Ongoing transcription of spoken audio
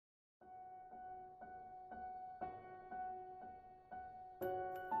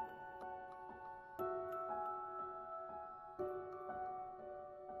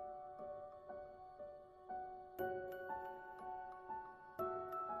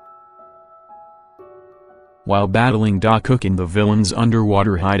While battling Doc Cook in the villain's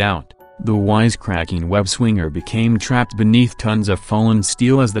underwater hideout, the wisecracking web-swinger became trapped beneath tons of fallen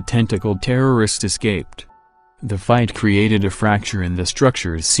steel as the tentacled terrorist escaped. The fight created a fracture in the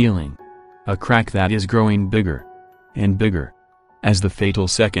structure's ceiling. A crack that is growing bigger and bigger as the fatal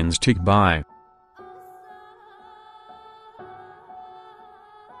seconds tick by.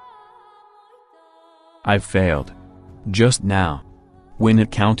 I've failed. Just now. When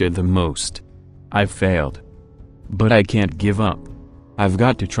it counted the most. I've failed. But I can't give up. I've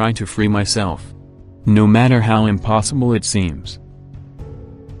got to try to free myself. No matter how impossible it seems.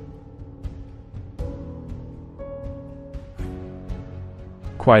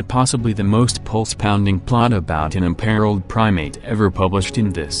 Quite possibly the most pulse-pounding plot about an imperiled primate ever published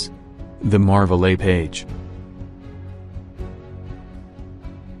in this, the Marvel A page.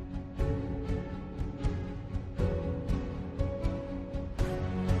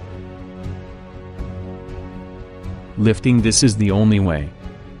 Lifting this is the only way.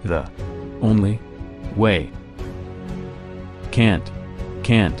 The only way. Can't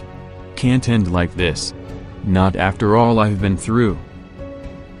end like this. Not after all I've been through.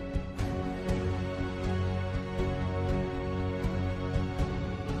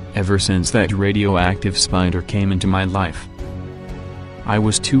 Ever since that radioactive spider came into my life, I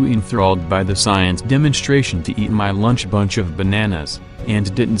was too enthralled by the science demonstration to eat my lunch bunch of bananas,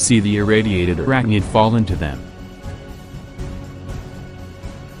 and didn't see the irradiated arachnid fall into them.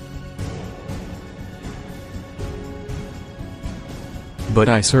 But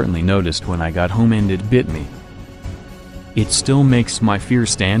I certainly noticed when I got home and it bit me. It still makes my fear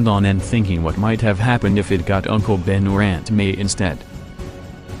stand on end thinking what might have happened if it got Uncle Ben or Aunt May instead.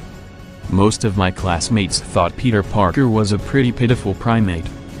 Most of my classmates thought Peter Parker was a pretty pitiful primate.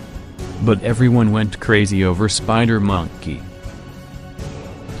 But everyone went crazy over Spider Monkey.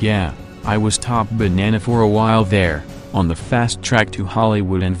 Yeah, I was top banana for a while there, on the fast track to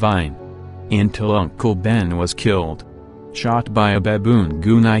Hollywood and Vine. Until Uncle Ben was killed. Shot by a baboon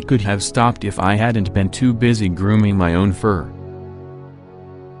goon I could have stopped if I hadn't been too busy grooming my own fur.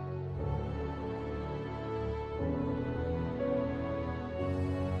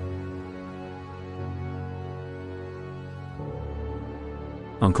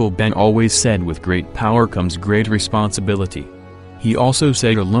 Uncle Ben always said with great power comes great responsibility. He also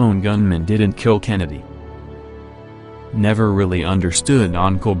said a lone gunman didn't kill Kennedy. Never really understood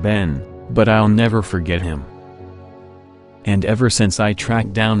Uncle Ben, but I'll never forget him. And ever since I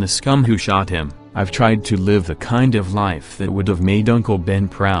tracked down the scum who shot him, I've tried to live the kind of life that would have made Uncle Ben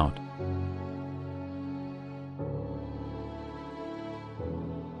proud.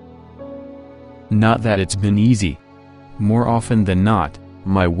 Not that it's been easy. More often than not,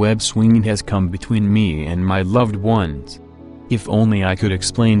 my web swinging has come between me and my loved ones. If only I could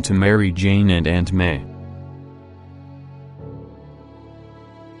explain to Mary Jane and Aunt May.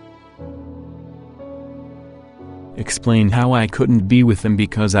 Explain how I couldn't be with them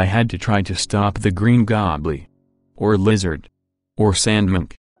because I had to try to stop the Green Goblin. Or Lizard. Or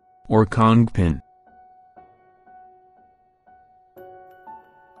Sandmonk. Or Kongpin.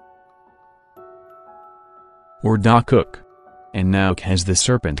 Or Doc Cook. And now has the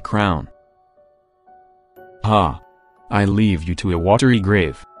Serpent Crown. Ha! I leave you to a watery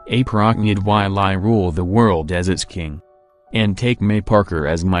grave, Arachnid, while I rule the world as its king. And take May Parker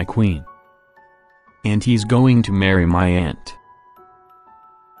as my queen. And he's going to marry my aunt.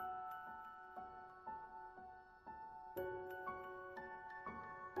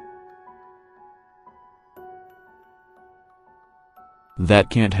 That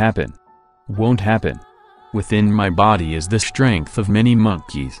can't happen. Won't happen. Within my body is the strength of many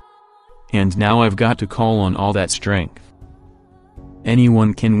monkeys. And now I've got to call on all that strength.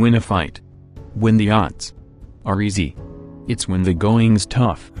 Anyone can win a fight. When the odds are easy. It's when the going's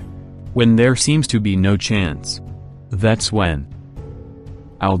tough. When there seems to be no chance. That's when.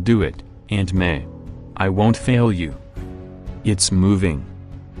 I'll do it, Aunt May. I won't fail you. It's moving.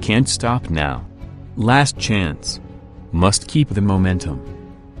 Can't stop now. Last chance. Must keep the momentum.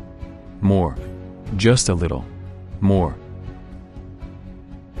 More. Just a little. More.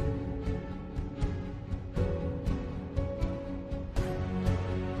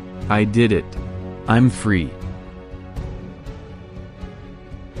 I did it. I'm free.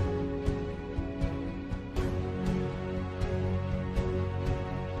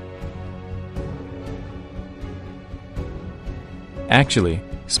 Actually,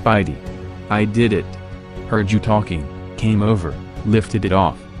 Spidey. I did it. Heard you talking, came over, lifted it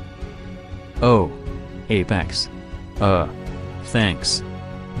off. Oh. Apex. Thanks.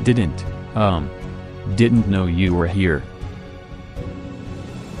 Didn't know you were here.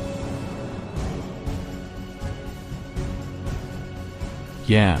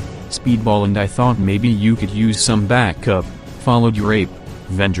 Yeah, Speedball, and I thought maybe you could use some backup, followed your ape,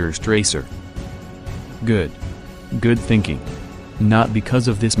 Vengers Tracer. Good. Good thinking. Not because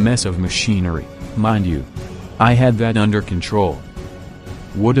of this mess of machinery, mind you. I had that under control.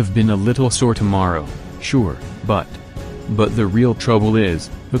 Would have been a little sore tomorrow, sure, but the real trouble is,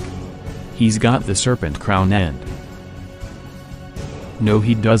 look. He's got the serpent crown and... No,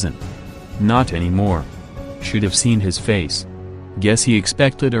 he doesn't. Not anymore. Should have seen his face. Guess he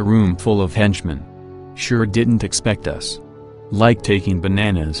expected a room full of henchmen. Sure didn't expect us. Like taking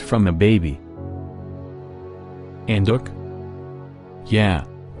bananas from a baby. And Ook? Yeah,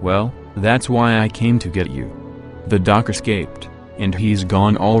 well, that's why I came to get you. The doc escaped, and he's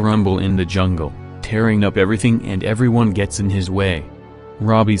gone all rumble in the jungle, tearing up everything and everyone gets in his way.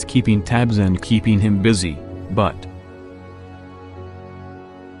 Robbie's keeping tabs and keeping him busy, but...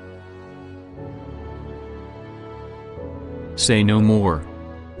 Say no more.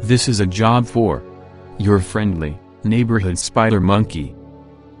 This is a job for your friendly, neighborhood spider monkey.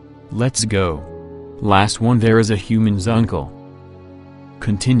 Let's go. Last one, there is a human's uncle.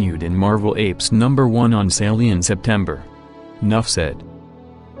 Continued in Marvel Apes #1 on sale in September. Nuff said.